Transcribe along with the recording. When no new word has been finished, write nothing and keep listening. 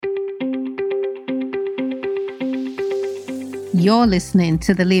You're listening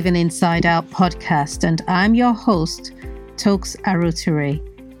to the Living Inside Out podcast, and I'm your host, Tokes Aruture.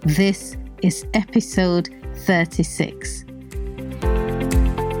 This is episode 36.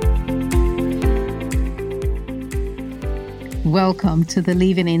 Welcome to the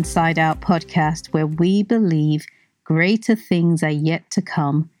Living Inside Out podcast, where we believe greater things are yet to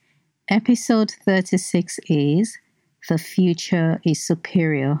come. Episode 36 is The Future is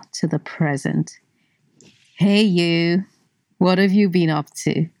Superior to the Present. Hey you! What have you been up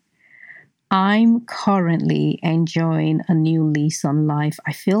to? I'm currently enjoying a new lease on life.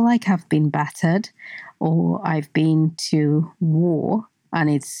 I feel like I've been battered or I've been to war and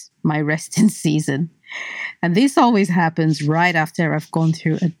it's my resting season. And this always happens right after I've gone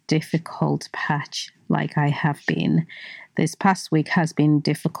through a difficult patch like I have been. This past week has been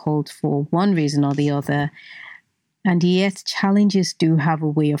difficult for one reason or the other. And yet challenges do have a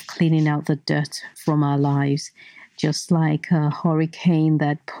way of cleaning out the dirt from our lives. Just like a hurricane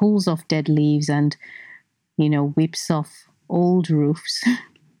that pulls off dead leaves and, whips off old roofs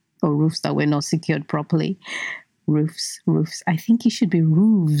or roofs that were not secured properly. Roofs. I think it should be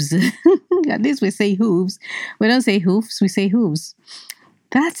roofs. At least we say hooves. We don't say hoofs, we say hooves.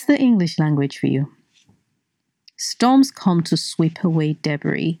 That's the English language for you. Storms come to sweep away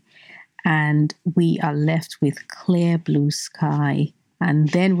debris and we are left with clear blue sky, and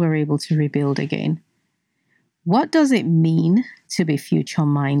then we're able to rebuild again. What does it mean to be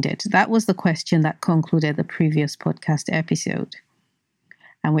future-minded? That was the question that concluded the previous podcast episode.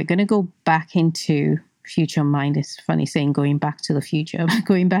 And we're going to go back into future-minded. It's funny saying going back to the future, but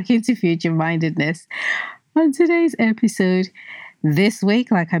going back into future-mindedness on today's episode. This week,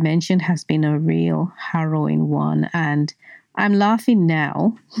 like I mentioned, has been a real harrowing one. And I'm laughing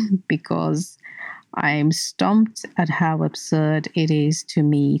now because I'm stumped at how absurd it is to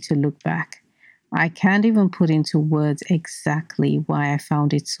me to look back. I can't even put into words exactly why I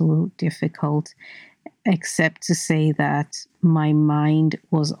found it so difficult, except to say that my mind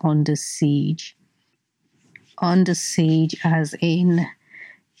was under siege. Under siege as in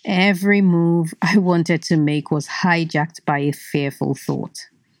every move I wanted to make was hijacked by a fearful thought.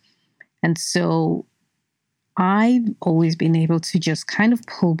 And so I've always been able to just kind of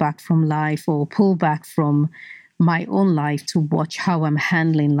pull back from life or pull back from my own life to watch how I'm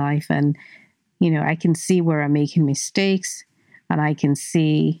handling life. And I can see where I'm making mistakes, and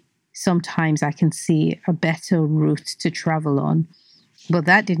sometimes I can see a better route to travel on. But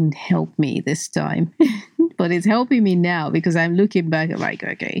that didn't help me this time. But it's helping me now because I'm looking back and like,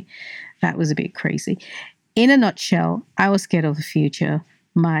 okay, that was a bit crazy. In a nutshell, I was scared of the future,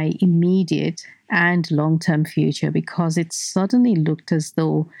 my immediate and long-term future, because it suddenly looked as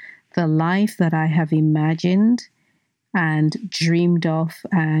though the life that I have imagined and dreamed of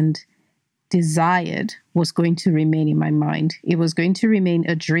and desired was going to remain in my mind. It was going to remain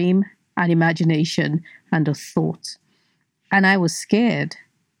a dream, an imagination, and a thought. And I was scared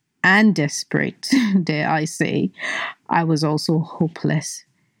and desperate, dare I say. I was also hopeless.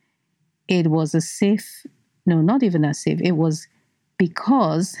 It was not even as if, it was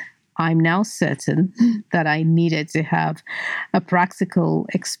because I'm now certain that I needed to have a practical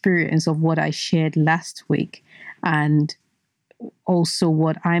experience of what I shared last week and also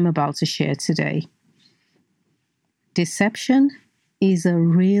what I'm about to share today. Deception is a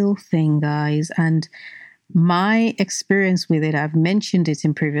real thing, guys, and my experience with it, I've mentioned it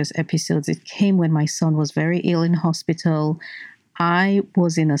in previous episodes. It came when my son was very ill in hospital. I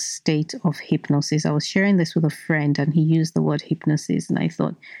was in a state of hypnosis. I was sharing this with a friend and he used the word hypnosis, and I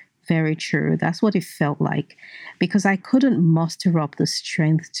thought, very true. That's what it felt like, because I couldn't muster up the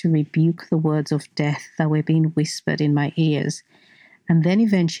strength to rebuke the words of death that were being whispered in my ears. And then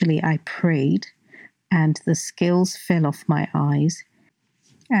eventually I prayed and the scales fell off my eyes.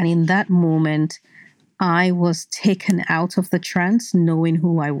 And in that moment, I was taken out of the trance, knowing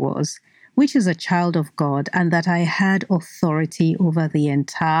who I was, which is a child of God, and that I had authority over the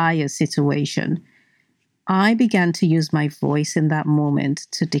entire situation. I began to use my voice in that moment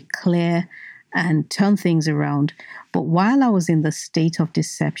to declare and turn things around. But while I was in the state of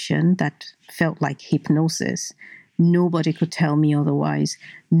deception that felt like hypnosis, nobody could tell me otherwise.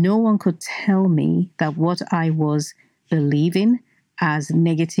 No one could tell me that what I was believing, as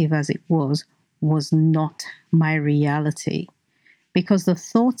negative as it was not my reality. Because the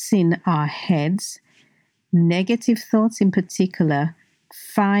thoughts in our heads, negative thoughts in particular,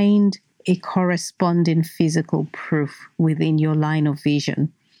 find a corresponding physical proof within your line of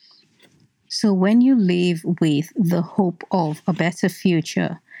vision. So when you live with the hope of a better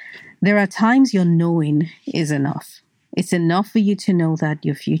future, there are times your knowing is enough. It's enough for you to know that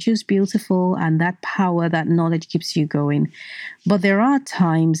your future is beautiful and that power, that knowledge keeps you going. But there are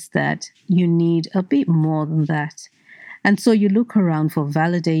times that you need a bit more than that. And so you look around for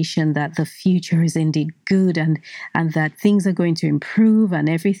validation that the future is indeed good and that things are going to improve and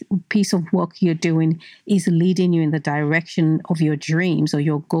every piece of work you're doing is leading you in the direction of your dreams or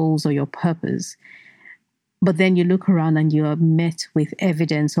your goals or your purpose. But then you look around and you are met with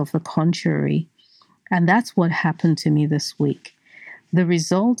evidence of the contrary. And that's what happened to me this week. The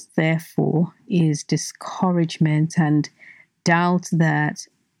result, therefore, is discouragement and doubt that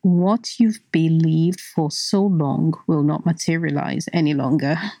what you've believed for so long will not materialize any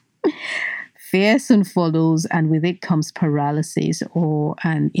longer. Fear soon follows, and with it comes paralysis or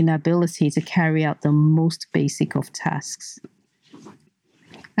an inability to carry out the most basic of tasks.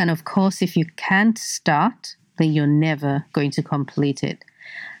 And of course, if you can't start, then you're never going to complete it.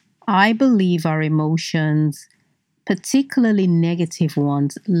 I believe our emotions, particularly negative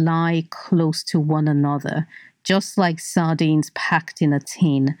ones, lie close to one another, just like sardines packed in a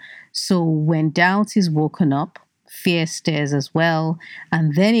tin. So when doubt is woken up, fear stirs as well,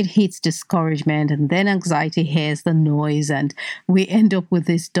 and then it hits discouragement, and then anxiety hears the noise, and we end up with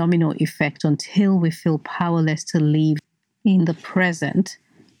this domino effect until we feel powerless to live in the present,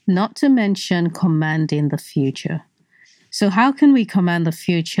 not to mention commanding the future. So how can we command the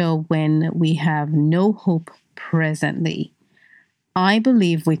future when we have no hope presently? I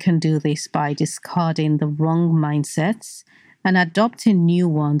believe we can do this by discarding the wrong mindsets and adopting new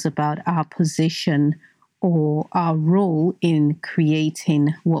ones about our position or our role in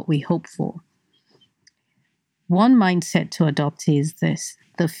creating what we hope for. One mindset to adopt is this: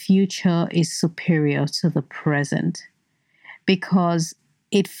 the future is superior to the present, because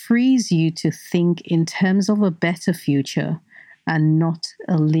it frees you to think in terms of a better future and not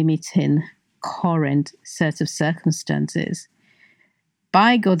a limiting current set of circumstances.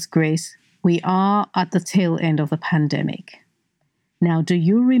 By God's grace, we are at the tail end of the pandemic. Now, do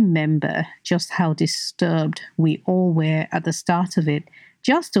you remember just how disturbed we all were at the start of it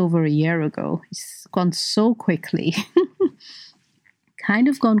just over a year ago? It's gone so quickly. Kind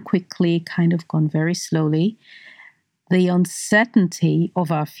of gone quickly, kind of gone very slowly. The uncertainty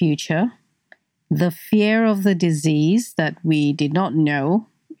of our future, the fear of the disease that we did not know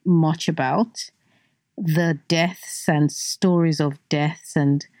much about, the deaths and stories of deaths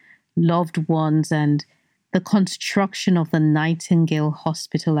and loved ones, and the construction of the Nightingale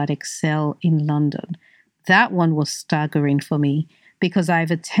Hospital at Excel in London. That one was staggering for me because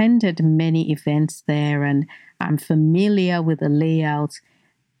I've attended many events there and I'm familiar with the layout.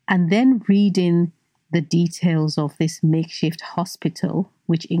 And then reading the details of this makeshift hospital,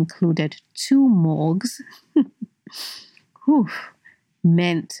 which included 2 morgues, whew,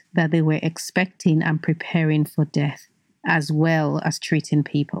 meant that they were expecting and preparing for death as well as treating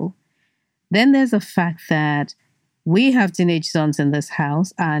people. Then there's the fact that we have teenage sons in this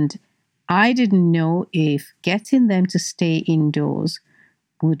house, and I didn't know if getting them to stay indoors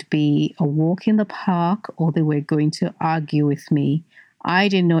would be a walk in the park or they were going to argue with me. I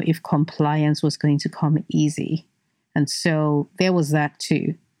didn't know if compliance was going to come easy. And so there was that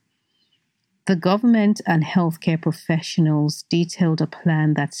too. The government and healthcare professionals detailed a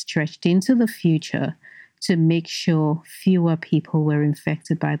plan that stretched into the future to make sure fewer people were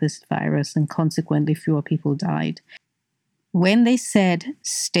infected by this virus and consequently fewer people died. When they said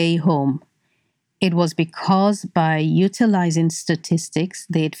stay home, it was because by utilizing statistics,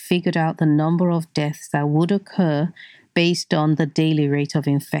 they'd figured out the number of deaths that would occur based on the daily rate of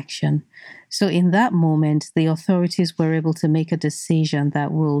infection. So in that moment, the authorities were able to make a decision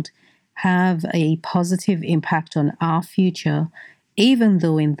that would have a positive impact on our future, even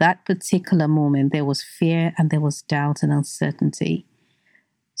though in that particular moment there was fear and there was doubt and uncertainty.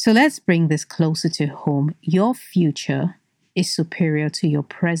 So let's bring this closer to home. Your future is superior to your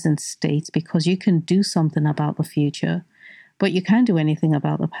present state because you can do something about the future, but you can't do anything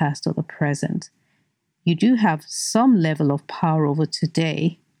about the past or the present. You do have some level of power over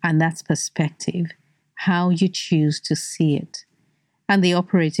today, and that's perspective, how you choose to see it. And the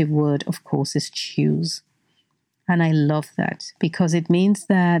operative word, of course, is choose. And I love that because it means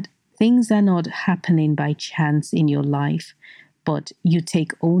that things are not happening by chance in your life, but you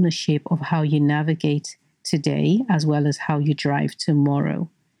take ownership of how you navigate today as well as how you drive tomorrow.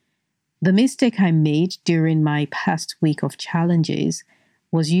 The mistake I made during my past week of challenges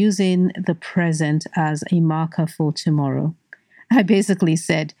was using the present as a marker for tomorrow. I basically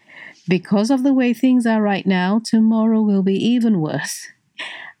said, because of the way things are right now, tomorrow will be even worse.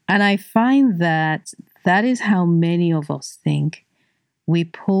 And I find that that is how many of us think. We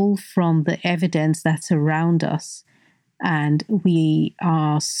pull from the evidence that's around us And we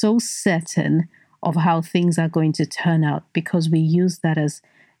are so certain of how things are going to turn out because we use that as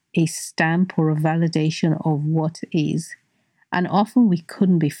a stamp or a validation of what is. And often we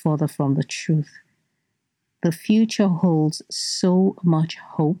couldn't be further from the truth. The future holds so much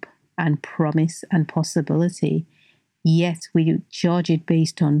hope and promise and possibility, yet we judge it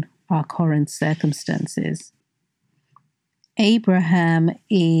based on our current circumstances. Abraham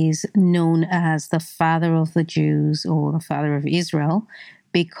is known as the father of the Jews or the father of Israel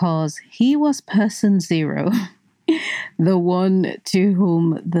because he was person zero, the one to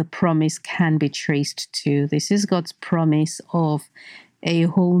whom the promise can be traced to. This is God's promise of a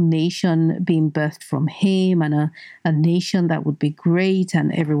whole nation being birthed from him and a nation that would be great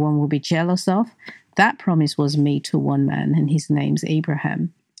and everyone will be jealous of. That promise was made to one man, and his name's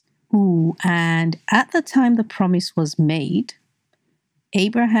Abraham. Ooh, and at the time the promise was made,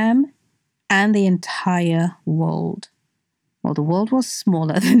 Abraham and the entire world, well, the world was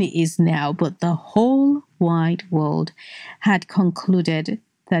smaller than it is now, but the whole wide world had concluded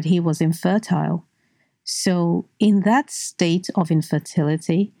that he was infertile. So, in that state of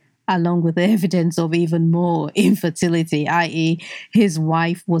infertility, along with the evidence of even more infertility, i.e., his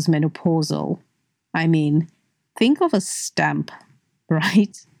wife was menopausal. I mean, think of a stamp,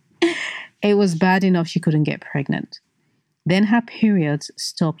 right? It was bad enough she couldn't get pregnant. Then her periods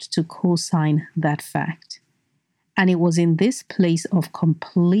stopped to co-sign that fact. And it was in this place of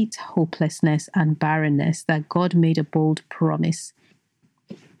complete hopelessness and barrenness that God made a bold promise.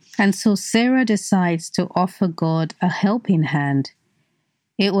 And so Sarah decides to offer God a helping hand.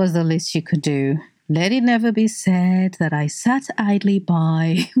 It was the least she could do. Let it never be said that I sat idly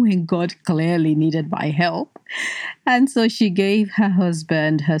by when God clearly needed my help. And so she gave her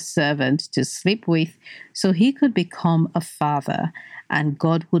husband her servant to sleep with so he could become a father and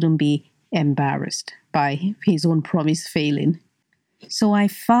God wouldn't be embarrassed by his own promise failing. So I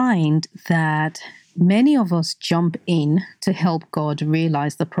find that many of us jump in to help God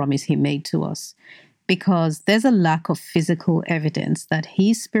realize the promise he made to us because there's a lack of physical evidence that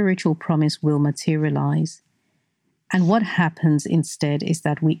his spiritual promise will materialize. And what happens instead is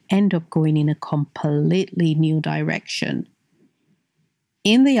that we end up going in a completely new direction.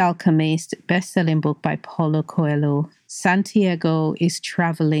 In The Alchemist, best-selling book by Paulo Coelho, Santiago is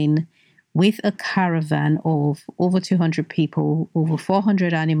traveling with a caravan of over 200 people, over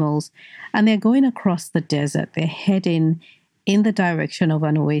 400 animals, and they're going across the desert. They're heading in the direction of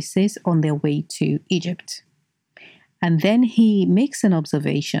an oasis on their way to Egypt. And then he makes an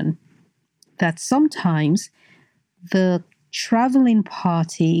observation that sometimes the traveling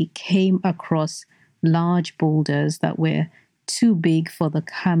party came across large boulders that were too big for the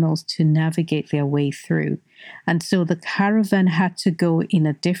camels to navigate their way through. And so the caravan had to go in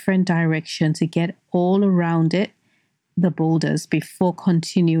a different direction to get all around it, the boulders, before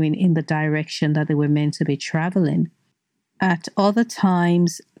continuing in the direction that they were meant to be traveling. At other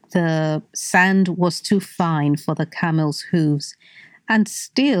times, the sand was too fine for the camel's hooves. And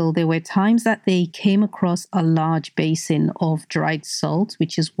still, there were times that they came across a large basin of dried salt,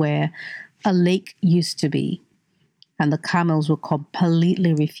 which is where a lake used to be. And the camels would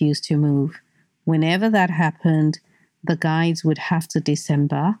completely refuse to move. Whenever that happened, the guides would have to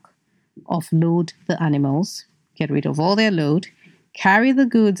disembark, offload the animals, get rid of all their load, carry the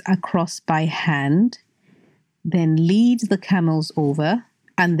goods across by hand, then lead the camels over,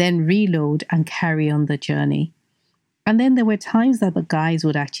 and then reload and carry on the journey. And then there were times that the guides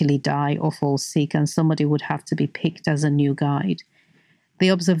would actually die or fall sick, and somebody would have to be picked as a new guide.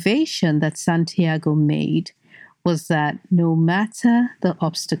 The observation that Santiago made was that no matter the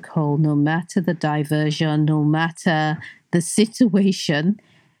obstacle, no matter the diversion, no matter the situation,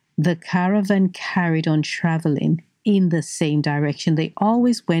 the caravan carried on traveling in the same direction. They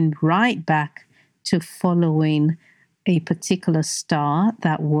always went right back to following a particular star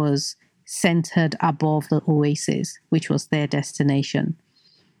that was centered above the oasis, which was their destination.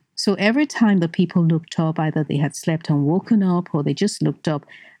 So every time the people looked up, either they had slept and woken up or they just looked up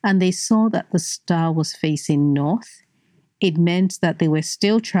and they saw that the star was facing north, it meant that they were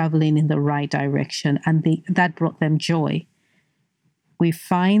still traveling in the right direction, and that brought them joy. We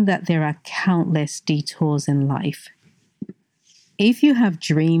find that there are countless detours in life. If you have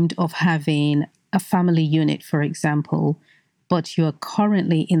dreamed of having a family unit, for example, but you're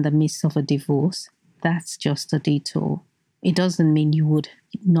currently in the midst of a divorce, that's just a detour. It doesn't mean you would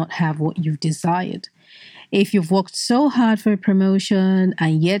not have what you've desired. If you've worked so hard for a promotion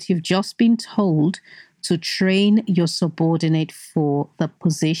and yet you've just been told to train your subordinate for the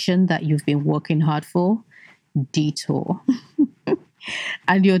position that you've been working hard for, detour.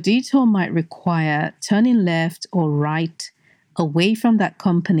 And your detour might require turning left or right away from that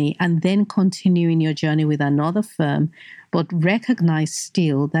company and then continuing your journey with another firm, but recognize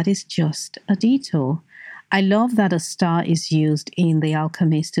still that it's just a detour. I love that a star is used in The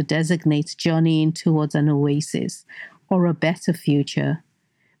Alchemist to designate journeying towards an oasis or a better future.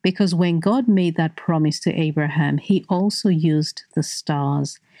 Because when God made that promise to Abraham, he also used the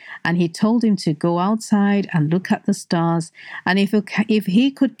stars. And he told him to go outside and look at the stars. And if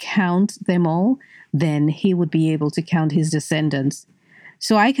he could count them all, then he would be able to count his descendants.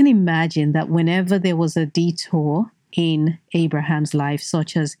 So I can imagine that whenever there was a detour in Abraham's life,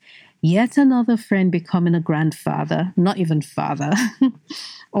 such as yet another friend becoming a grandfather, not even father,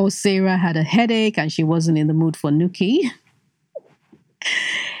 or Sarah had a headache and she wasn't in the mood for Nuki,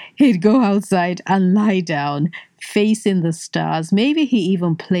 he'd go outside and lie down, facing the stars. Maybe he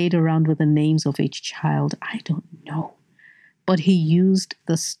even played around with the names of each child. I don't know. But he used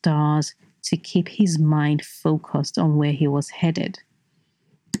the stars to keep his mind focused on where he was headed.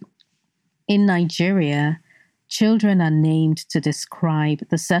 In Nigeria, children are named to describe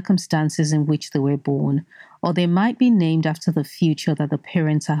the circumstances in which they were born, or they might be named after the future that the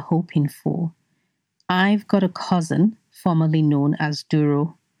parents are hoping for. I've got a cousin, formerly known as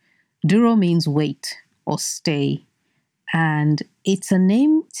Duro. Duro means wait or stay, and it's a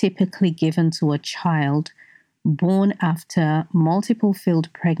name typically given to a child born after multiple failed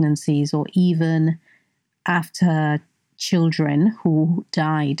pregnancies or even after children who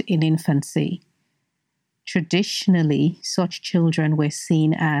died in infancy. Traditionally, such children were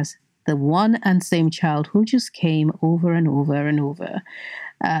seen as the one and same child who just came over and over and over,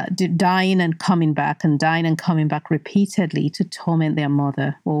 dying and coming back and dying and coming back repeatedly to torment their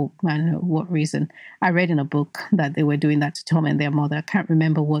mother. Or I don't know what reason. I read in a book that they were doing that to torment their mother. I can't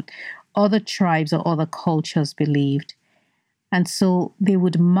remember what other tribes or other cultures believed. And so they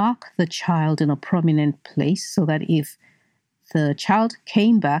would mark the child in a prominent place so that if the child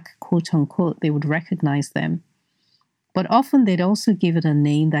came back, quote unquote, they would recognize them. But often they'd also give it a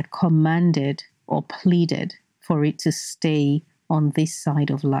name that commanded or pleaded for it to stay on this side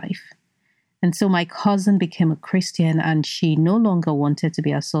of life. And so my cousin became a Christian and she no longer wanted to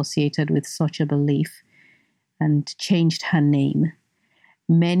be associated with such a belief and changed her name.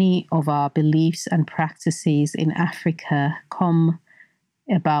 Many of our beliefs and practices in Africa come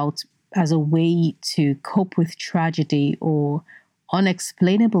about as a way to cope with tragedy or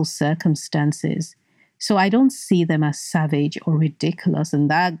unexplainable circumstances. So I don't see them as savage or ridiculous. And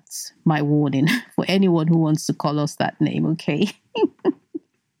that's my warning for anyone who wants to call us that name, okay?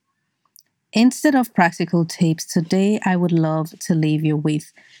 Instead of practical tips, today I would love to leave you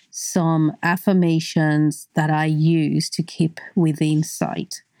with some affirmations that I use to keep within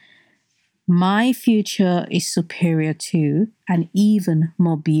sight. My future is superior to and even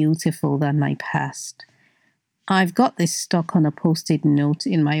more beautiful than my past. I've got this stuck on a post-it note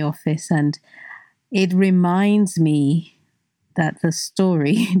in my office, and it reminds me that the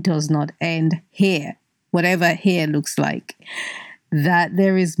story does not end here, whatever here looks like, that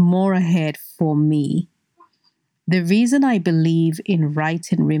there is more ahead for me. The reason I believe in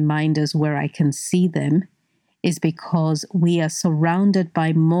writing reminders where I can see them is because we are surrounded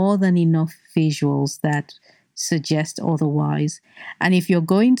by more than enough visuals that suggest otherwise. And if you're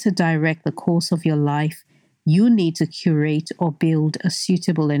going to direct the course of your life, you need to curate or build a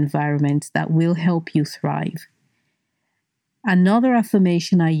suitable environment that will help you thrive. Another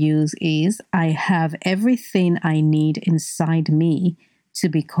affirmation I use is, I have everything I need inside me to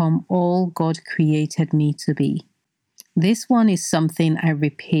become all God created me to be. This one is something I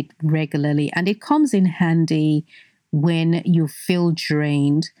repeat regularly, and it comes in handy when you feel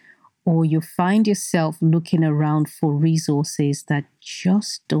drained or you find yourself looking around for resources that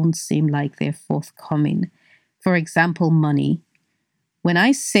just don't seem like they're forthcoming. For example, money. When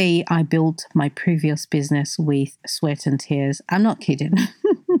I say I built my previous business with sweat and tears, I'm not kidding.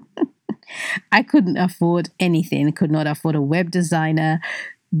 I couldn't afford anything, could not afford a web designer,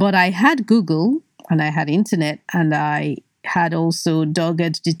 but I had Google and I had internet and I had also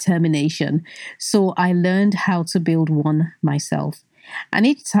dogged determination. So I learned how to build one myself. And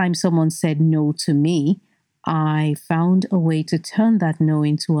each time someone said no to me, I found a way to turn that no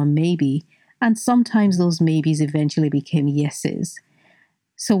into a maybe. And sometimes those maybes eventually became yeses.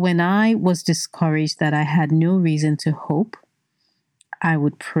 So when I was discouraged that I had no reason to hope, I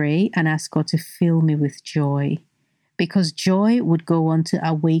would pray and ask God to fill me with joy, because joy would go on to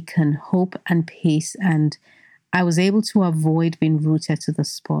awaken hope and peace, and I was able to avoid being rooted to the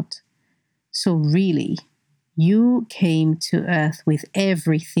spot. So really, you came to earth with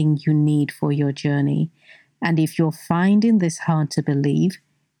everything you need for your journey. And if you're finding this hard to believe,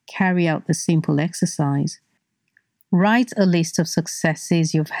 carry out the simple exercise. Write a list of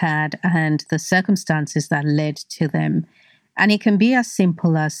successes you've had and the circumstances that led to them. And it can be as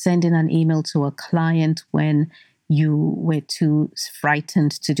simple as sending an email to a client when you were too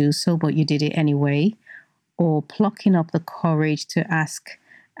frightened to do so, but you did it anyway, or plucking up the courage to ask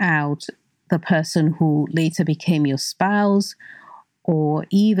out the person who later became your spouse, or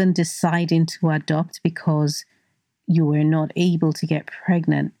even deciding to adopt because you were not able to get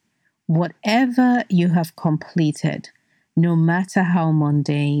pregnant. Whatever you have completed, no matter how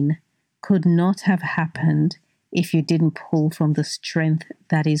mundane, could not have happened if you didn't pull from the strength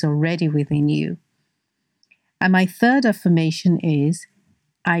that is already within you. And my third affirmation is,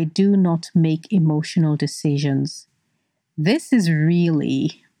 I do not make emotional decisions. This is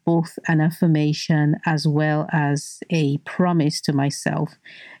really both an affirmation as well as a promise to myself.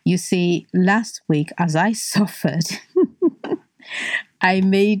 You see, last week, as I suffered, I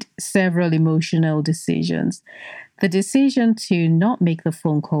made several emotional decisions. The decision to not make the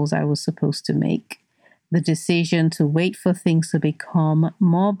phone calls I was supposed to make. The decision to wait for things to become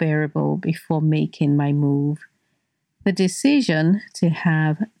more bearable before making my move. The decision to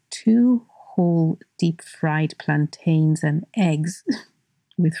have 2 whole deep-fried plantains and eggs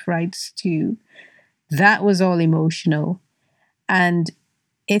with fried stew. That was all emotional. And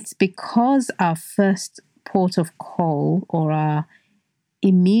it's because our first port of call or our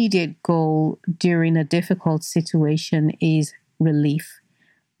immediate goal during a difficult situation is relief.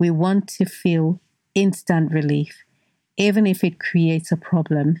 We want to feel instant relief, even if it creates a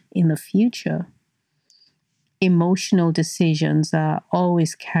problem in the future. Emotional decisions are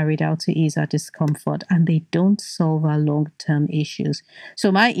always carried out to ease our discomfort, and they don't solve our long-term issues.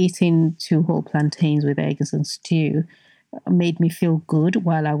 So my eating 2 whole plantains with eggs and stew made me feel good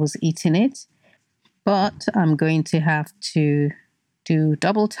while I was eating it, but I'm going to have to do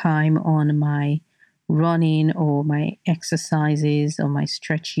double time on my running or my exercises or my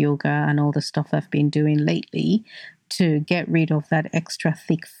stretch yoga and all the stuff I've been doing lately to get rid of that extra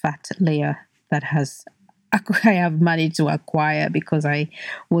thick fat layer that I have managed to acquire because I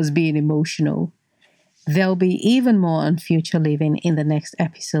was being emotional. There'll be even more on future living in the next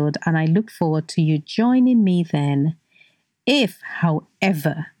episode, and I look forward to you joining me then. If,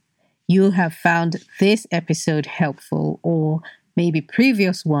 however, you have found this episode helpful or maybe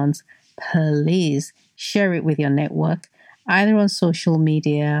previous ones, please share it with your network, either on social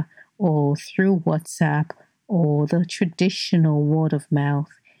media or through WhatsApp or the traditional word of mouth.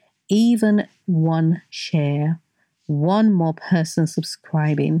 Even one share, one more person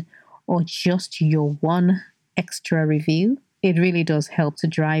subscribing, or just your one extra review, it really does help to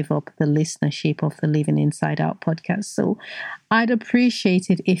drive up the listenership of the Living Inside Out podcast. So I'd appreciate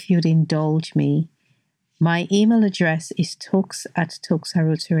it if you'd indulge me. My email address is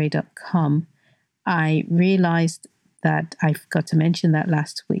talks@talksarotore.com. I realized that I forgot to mention that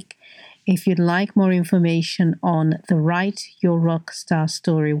last week. If you'd like more information on the Write Your Rockstar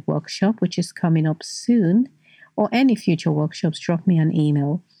Story workshop, which is coming up soon, or any future workshops, drop me an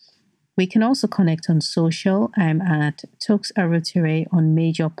email. We can also connect on social. I'm at Talks Arotore on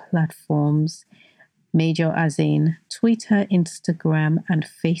major platforms, major as in Twitter, Instagram, and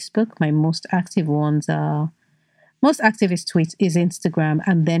Facebook. My most active is Instagram,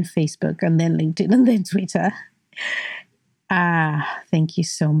 and then Facebook, and then LinkedIn, and then Twitter. Thank you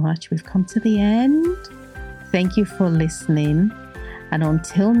so much. We've come to the end. Thank you for listening. And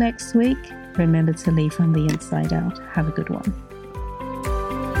until next week, remember to live from the inside out. Have a good one.